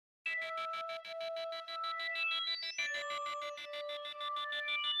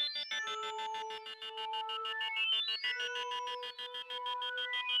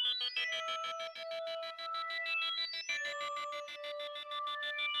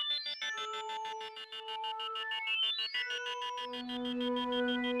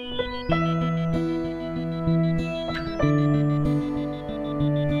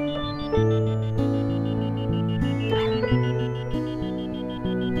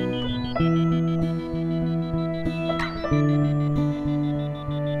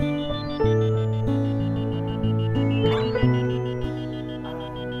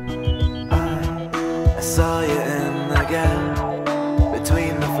I saw you in the gap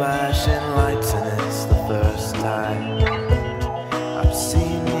between the flashing lights, and it's the first time I've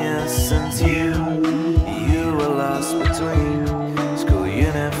seen you since you were lost between school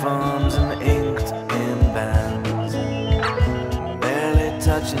uniforms and inked in bands, barely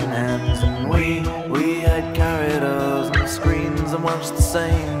touching hands. And we had corridors and screens and watched the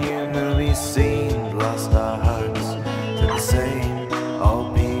same new movie scene, lost our hearts to the same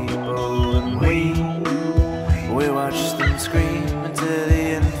old people. And we watched them scream into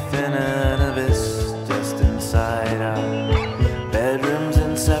the infinite abyss, just inside our bedrooms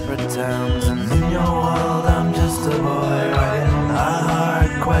in separate towns. And in your world I'm just a boy writing a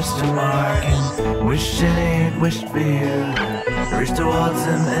hard question mark and wishing he'd wished for you, reach towards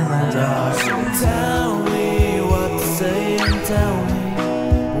him in the dark. So tell me what to say and tell me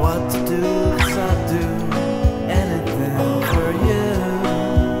what to do, 'cause I'd do anything for you.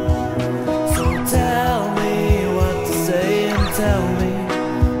 So tell me what to say and tell me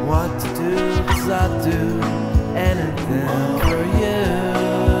what to do, 'cause I'd do anything for you.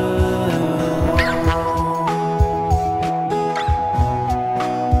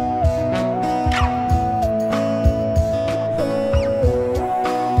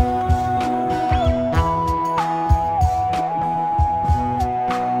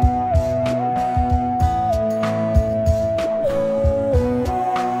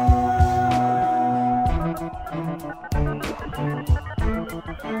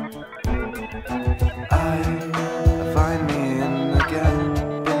 I find me in the gap,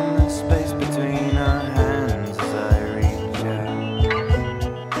 in the space between our hands as I reach out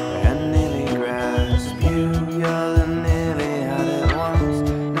and nearly grasp you. You're the nearly had it once,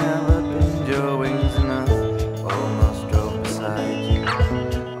 never pinned your wings enough. Almost drove beside you,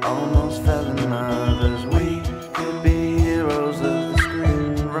 almost fell in love as we could be heroes of the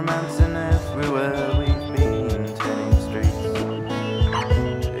screen, romancing everywhere we've been, turning streets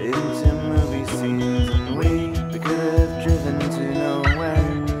into movie scenes. And we could have driven to nowhere,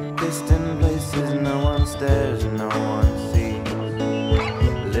 kissed in places no one stares and no one sees,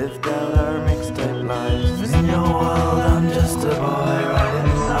 lived out our mixtape lives. In your world I'm just a boy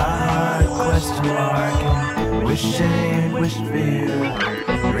writing a hard question mark and wishing he'd wished for you,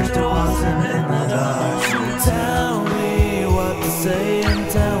 reached towards him in the dark. So tell me what to say and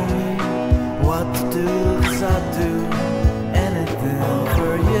tell me what to do, 'cause I'd do anything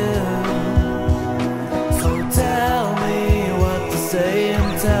for you. So tell me what to say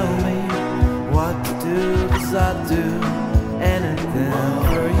and tell me what to do, 'cause I'd do anything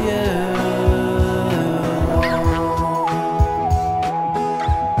for you.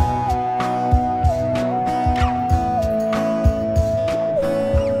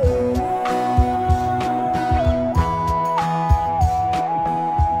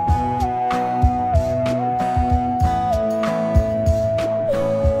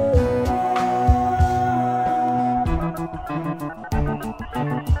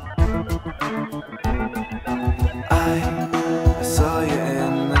 I saw you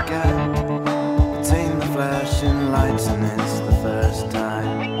in the gap between the flashing lights, and it's the first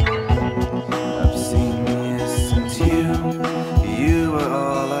time I've seen you since you were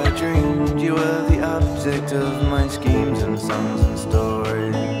all I dreamed. You were the object of my schemes and songs and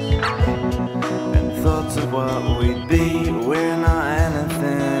stories and thoughts of what we'd be. We're not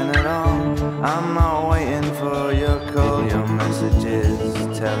anything at all. I'm not waiting for your call, your messages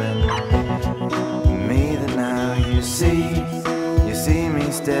telling me that now you see me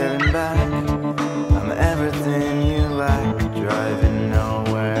staring back. I'm everything you lack, driving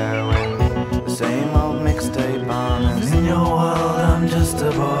nowhere with the same old mixtape on. And in your world I'm just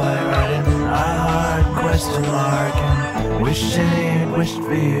a boy writing a hard question mark and wishing he'd wished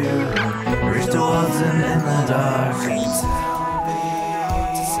for you, reached towards him in the dark.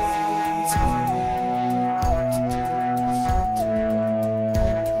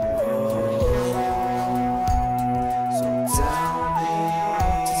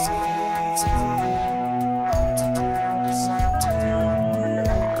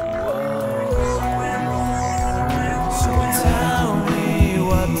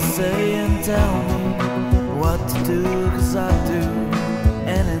 tell me what to do, 'cause I'd do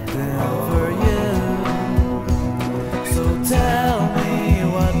anything for you. So tell me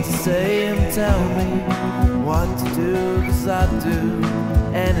what to say and tell me what to do, 'cause I'd do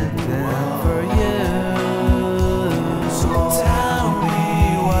anything for you. So tell me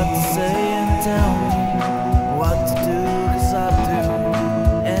what to say and tell me what to do, 'cause I'd do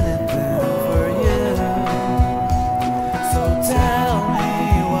anything for you. So tell me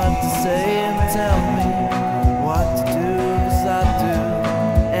what to say and tell me